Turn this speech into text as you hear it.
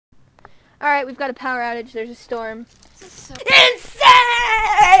Alright, we've got a power outage. There's a storm. This is so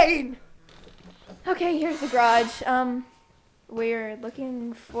insane! Okay, here's the garage. We're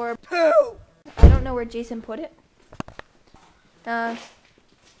looking for poo! I don't know where Jason put it.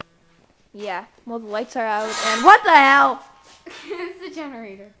 Yeah. Well, the lights are out, and what the hell? It's the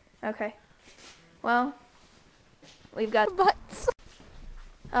generator. Okay. Well, we've got butts.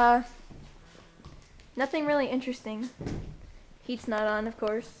 Nothing really interesting. Heat's not on, of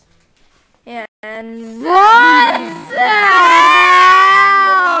course. And what's out?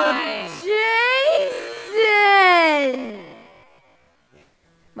 Jason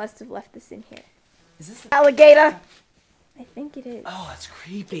must have left this in here. Is this the alligator? I think it is. Oh, that's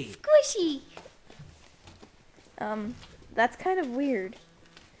creepy. Squishy. That's kind of weird.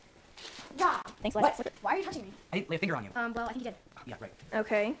 Rob. Thanks, What? Why are you touching me? Hey, lay a finger on you. Well, I think you did. Yeah, right.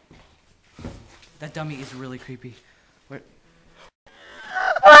 Okay. That dummy is really creepy. Where?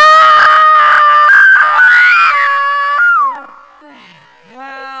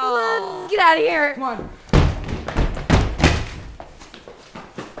 Get out of here! Come on.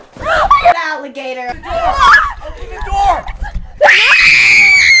 Alligator!